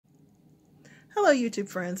Hello YouTube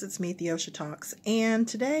friends, it's me, Theosha Talks, and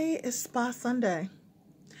today is Spa Sunday.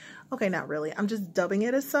 Okay, not really, I'm just dubbing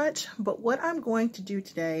it as such, but what I'm going to do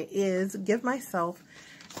today is give myself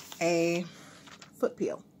a foot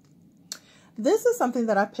peel. This is something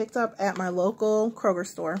that I picked up at my local Kroger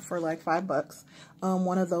store for like $5,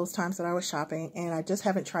 one of those times that I was shopping, and I just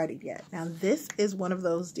haven't tried it yet. Now this is one of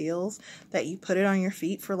those deals that you put it on your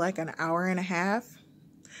feet for like an hour and a half.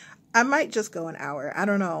 I might just go an hour. I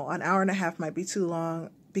don't know. An hour and a half might be too long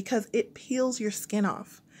because it peels your skin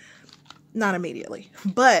off. Not immediately,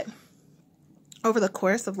 but over the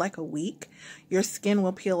course of like a week, your skin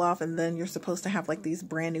will peel off and then you're supposed to have like these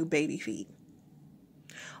brand new baby feet.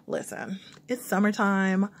 Listen, it's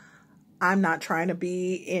summertime. I'm not trying to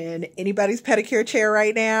be in anybody's pedicure chair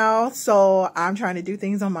right now, so I'm trying to do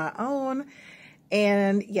things on my own.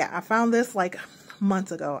 And yeah, I found this like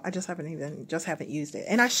months ago. I just haven't used it.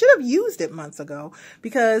 And I should have used it months ago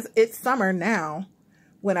because it's summer now,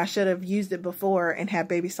 when I should have used it before and had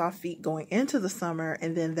baby soft feet going into the summer,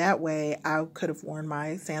 and then that way I could have worn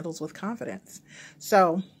my sandals with confidence.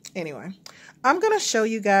 So anyway, I'm going to show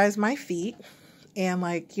you guys my feet and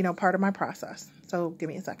like, you know, part of my process. So give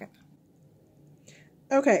me a second.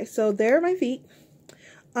 Okay, so there are my feet.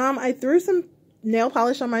 I threw some nail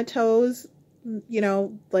polish on my toes. You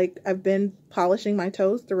know, like I've been polishing my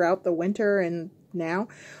toes throughout the winter and now.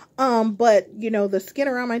 But you know, the skin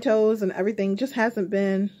around my toes and everything just hasn't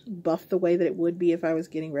been buffed the way that it would be if I was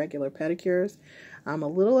getting regular pedicures. I'm a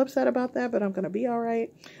little upset about that, but I'm going to be all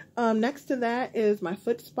right. Next to that is my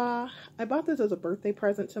foot spa. I bought this as a birthday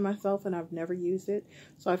present to myself and I've never used it.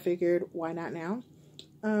 So I figured, why not now?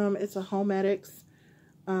 It's a Homedics,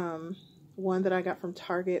 one that I got from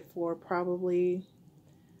Target for probably,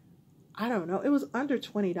 I don't know, it was under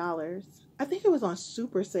 $20. I think it was on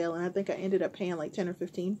super sale, and I think I ended up paying like $10 or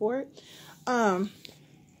 $15 for it.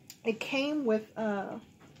 It came with an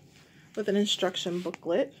instruction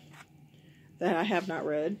booklet that I have not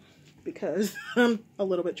read because I'm a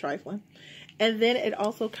little bit trifling. And then it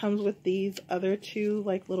also comes with these other two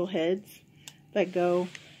like little heads that go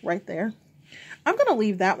right there. I'm going to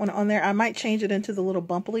leave that one on there. I might change it into the little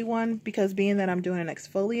bumpily one because being that I'm doing an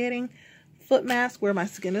exfoliating foot mask where my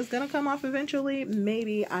skin is going to come off eventually,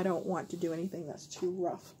 maybe I don't want to do anything that's too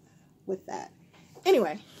rough with that.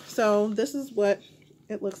 Anyway, so this is what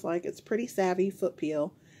it looks like. It's pretty savvy foot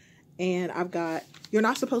peel. And I've got, you're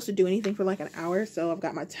not supposed to do anything for like an hour. So I've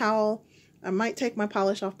got my towel. I might take my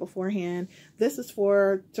polish off beforehand. This is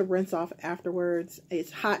to rinse off afterwards.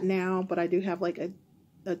 It's hot now, but I do have like an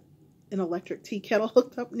electric tea kettle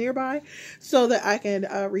hooked up nearby so that I can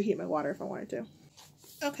reheat my water if I wanted to.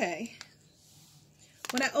 Okay.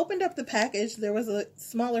 When I opened up the package, there was a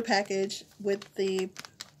smaller package with the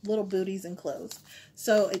little booties enclosed.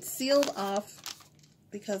 So it's sealed off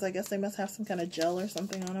because I guess they must have some kind of gel or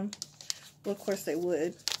something on them. Well, of course they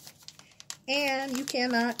would. And you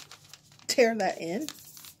cannot tear that in. So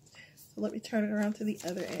let me turn it around to the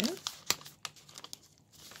other end.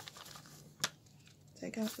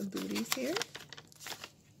 Take out the booties here.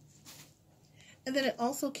 And then it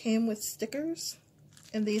also came with stickers.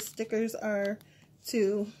 And these stickers are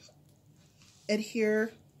to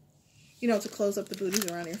adhere, you know, to close up the booties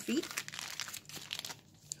around your feet.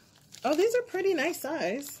 Oh, these are pretty nice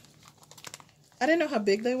size. I didn't know how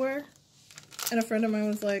big they were. And a friend of mine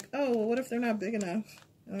was like, oh, well, what if they're not big enough?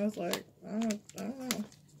 And I was like, I don't know.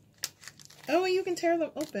 Oh, and you can tear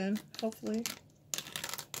them open, hopefully.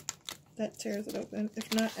 That tears it open.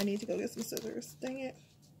 If not, I need to go get some scissors. Dang it.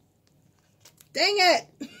 Dang it!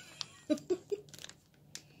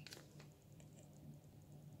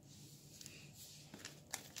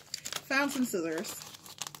 Found some scissors.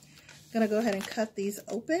 Gonna go ahead and cut these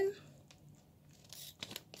open.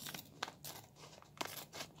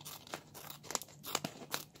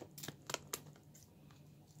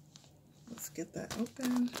 Let's get that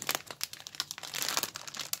open.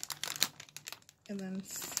 And then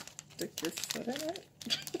stick your foot in it.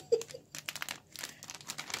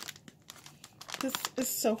 This is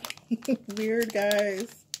so weird,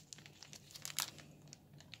 guys.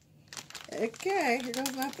 Okay, here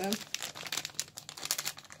goes nothing.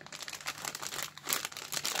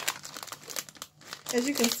 As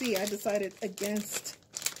you can see, I decided against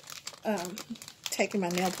taking my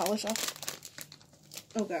nail polish off.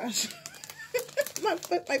 Oh gosh. My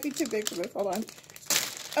foot might be too big for this. Hold on.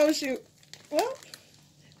 Oh shoot. Well,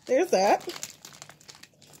 there's that.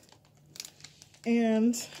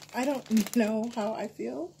 And I don't know how I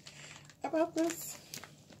feel about this.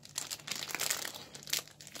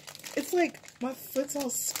 It's like my foot's all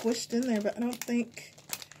squished in there, but I don't think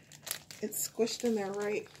it's squished in there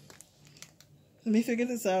right. Let me figure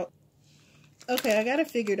this out. Okay, I got it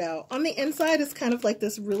figured out. On the inside, it's kind of like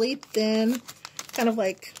this really thin, kind of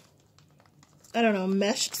like, I don't know,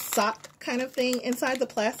 meshed sock kind of thing inside the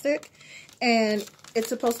plastic. And it's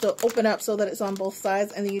supposed to open up so that it's on both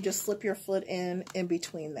sides, and then you just slip your foot in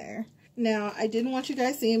between there. Now, I didn't want you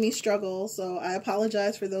guys seeing me struggle, so I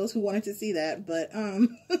apologize for those who wanted to see that. But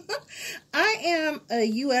I am a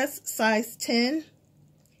US size 10,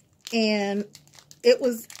 and it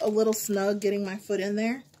was a little snug getting my foot in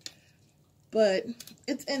there. But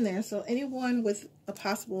it's in there, so anyone with a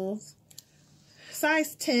possible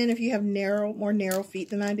size 10, if you have more narrow feet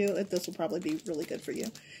than I do, this will probably be really good for you.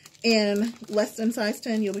 And less than size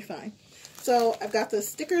 10, you'll be fine. So I've got the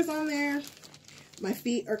stickers on there. My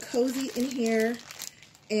feet are cozy in here,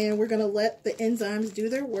 and we're going to let the enzymes do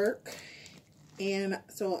their work. And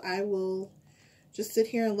so I will just sit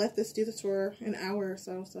here and let this do this for an hour or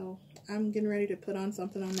so. So I'm getting ready to put on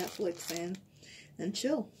something on Netflix and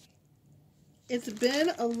chill. It's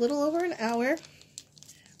been a little over an hour. I'm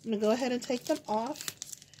going to go ahead and take them off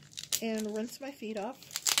and rinse my feet off.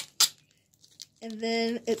 And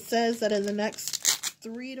then it says that in the next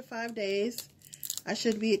 3 to 5 days, I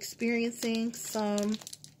should be experiencing some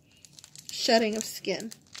shedding of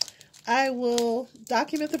skin. I will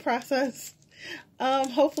document the process.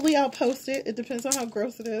 Hopefully I'll post it. It depends on how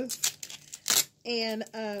gross it is. And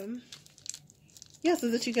yeah, so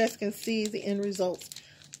that you guys can see the end results.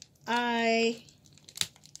 I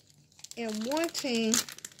am wanting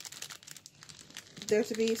there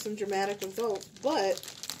to be some dramatic results, but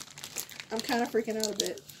I'm kind of freaking out a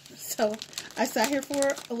bit. So I sat here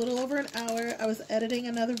for a little over an hour. I was editing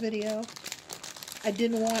another video. I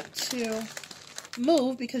didn't want to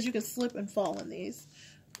move because you can slip and fall in these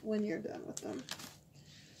when you're done with them.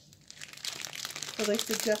 So they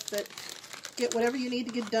suggest that get whatever you need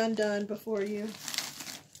to get done before you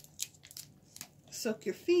soak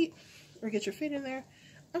your feet or get your feet in there.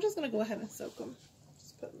 I'm just going to go ahead and soak them.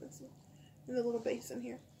 Just put them in the little basin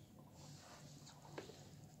here.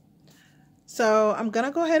 So I'm going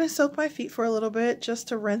to go ahead and soak my feet for a little bit just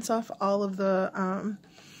to rinse off all of the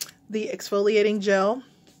exfoliating gel.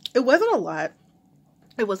 It wasn't a lot.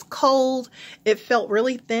 It was cold. It felt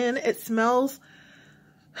really thin. It smells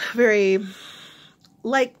very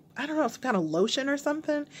like, I don't know, some kind of lotion or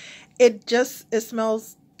something. It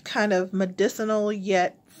smells kind of medicinal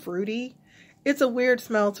yet fruity. It's a weird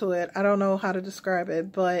smell to it. I don't know how to describe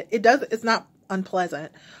it, but it's not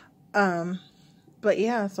unpleasant. But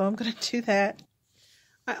yeah, so I'm going to do that.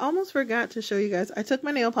 I almost forgot to show you guys. I took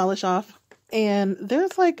my nail polish off, and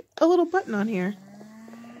there's like a little button on here.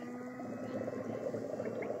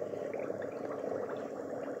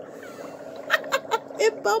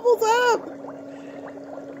 It bubbles up.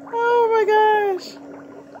 Oh my gosh.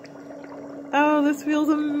 Oh, this feels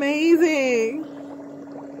amazing.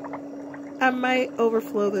 I might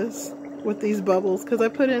overflow this with these bubbles because I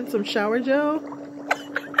put in some shower gel.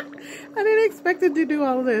 I didn't expect it to do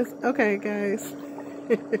all of this. Okay, guys.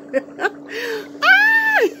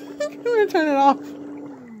 Ah! I'm going to turn it off.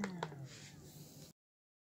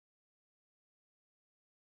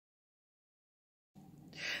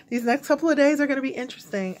 These next couple of days are going to be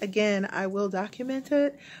interesting. Again, I will document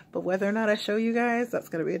it, but whether or not I show you guys, that's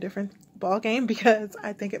going to be a different ball game because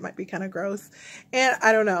I think it might be kind of gross. And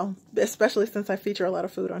I don't know, especially since I feature a lot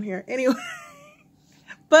of food on here. Anyway,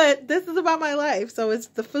 but this is about my life. So it's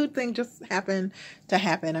the food thing just happened to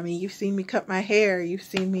happen. I mean, you've seen me cut my hair. You've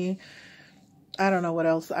seen me, I don't know what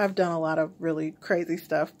else. I've done a lot of really crazy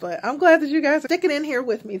stuff, but I'm glad that you guys are sticking in here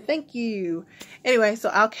with me. Thank you. Anyway, so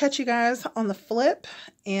I'll catch you guys on the flip,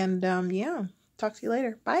 and yeah, talk to you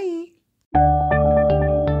later. Bye.